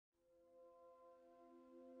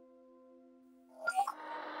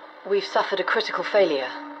We've suffered a critical failure.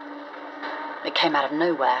 It came out of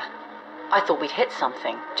nowhere. I thought we'd hit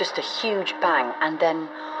something, just a huge bang, and then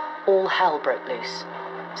all hell broke loose.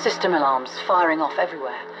 System alarms firing off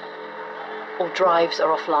everywhere. All drives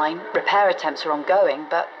are offline, repair attempts are ongoing,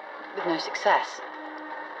 but with no success.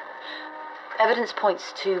 Evidence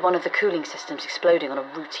points to one of the cooling systems exploding on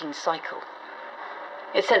a routine cycle.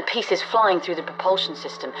 It sent pieces flying through the propulsion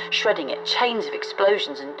system, shredding it, chains of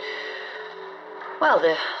explosions, and... well,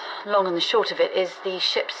 the long and the short of it is the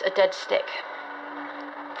ship's a dead stick.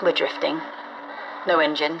 We're drifting. No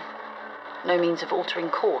engine. No means of altering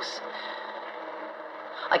course.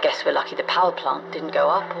 I guess we're lucky the power plant didn't go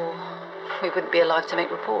up, or we wouldn't be alive to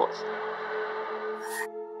make reports.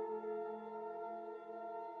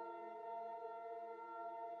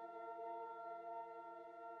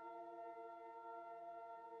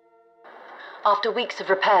 After weeks of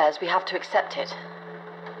repairs, we have to accept it.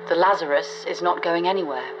 The Lazarus is not going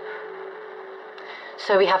anywhere.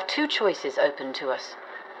 So we have two choices open to us.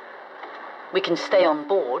 We can stay on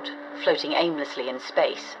board, floating aimlessly in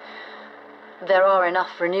space. There are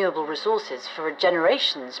enough renewable resources for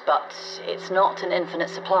generations, but it's not an infinite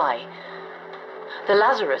supply. The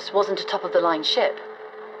Lazarus wasn't a top-of-the-line ship.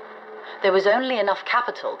 There was only enough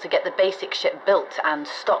capital to get the basic ship built and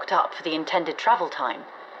stocked up for the intended travel time.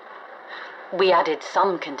 We added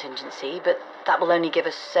some contingency, but that will only give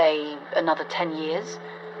us, say, another 10 years.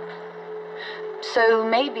 So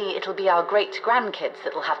maybe it'll be our great-grandkids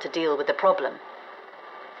that'll have to deal with the problem.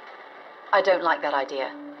 I don't like that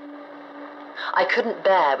idea. I couldn't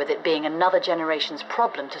bear with it being another generation's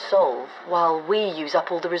problem to solve while we use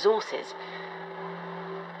up all the resources.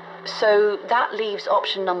 So that leaves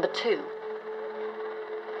option number 2.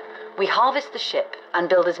 We harvest the ship and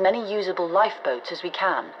build as many usable lifeboats as we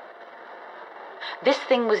can. This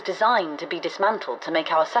thing was designed to be dismantled to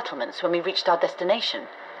make our settlements when we reached our destination.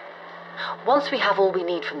 Once we have all we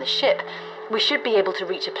need from the ship, we should be able to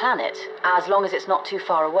reach a planet, as long as it's not too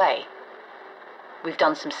far away. We've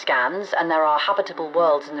done some scans, and there are habitable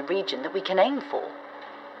worlds in the region that we can aim for.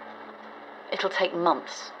 It'll take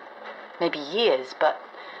months, maybe years, but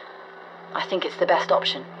I think it's the best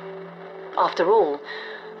option. After all,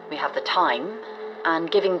 we have the time,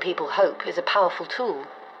 and giving people hope is a powerful tool.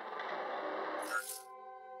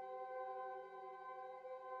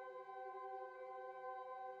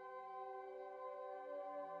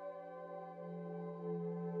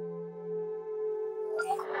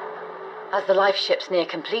 As the life ships near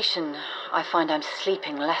completion, I find I'm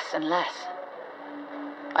sleeping less and less.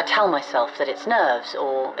 I tell myself that it's nerves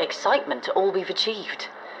or excitement to all we've achieved.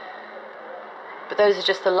 But those are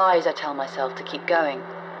just the lies I tell myself to keep going.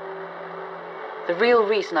 The real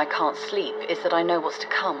reason I can't sleep is that I know what's to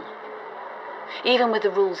come. Even with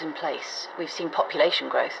the rules in place, we've seen population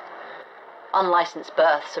growth. Unlicensed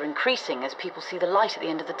births are increasing as people see the light at the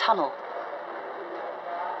end of the tunnel.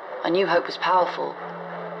 I knew hope was powerful,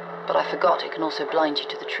 but I forgot it can also blind you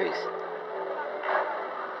to the truth.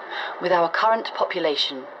 With our current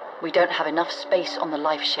population, we don't have enough space on the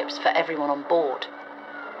life ships for everyone on board.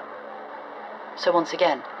 So once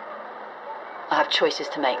again, I have choices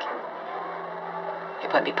to make.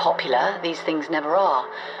 It won't be popular, these things never are,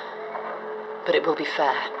 but it will be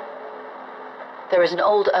fair. There is an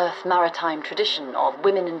old Earth maritime tradition of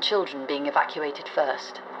women and children being evacuated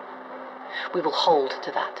first. We will hold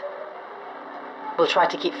to that. We'll try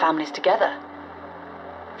to keep families together.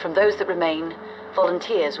 From those that remain,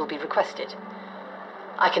 volunteers will be requested.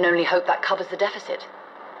 I can only hope that covers the deficit.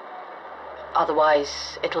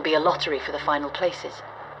 Otherwise, it'll be a lottery for the final places.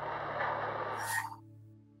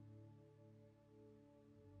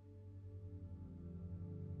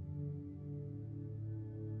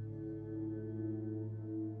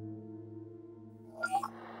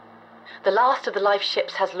 The last of the life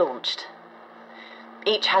ships has launched.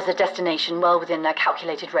 Each has a destination well within their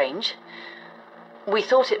calculated range. We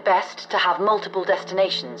thought it best to have multiple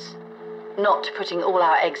destinations, not putting all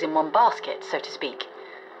our eggs in one basket, so to speak.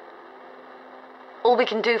 All we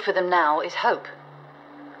can do for them now is hope.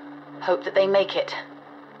 Hope that they make it.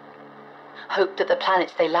 Hope that the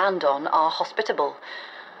planets they land on are hospitable.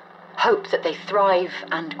 Hope that they thrive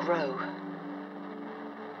and grow.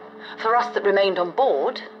 For us that remained on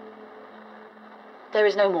board, there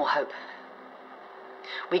is no more hope.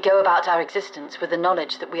 We go about our existence with the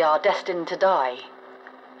knowledge that we are destined to die,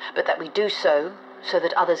 but that we do so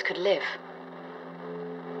that others could live.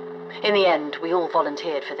 In the end, we all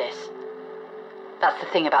volunteered for this. That's the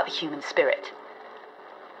thing about the human spirit.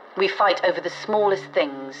 We fight over the smallest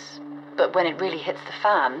things, but when it really hits the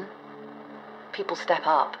fan, people step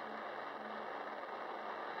up.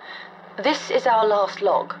 This is our last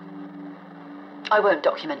log. I won't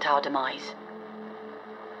document our demise.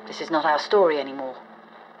 This is not our story anymore.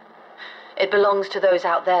 It belongs to those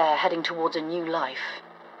out there heading towards a new life.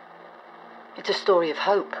 It's a story of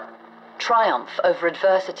hope, triumph over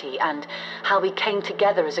adversity, and how we came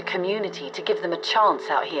together as a community to give them a chance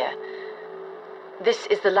out here. This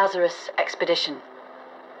is the Lazarus expedition.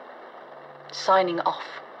 Signing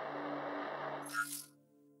off.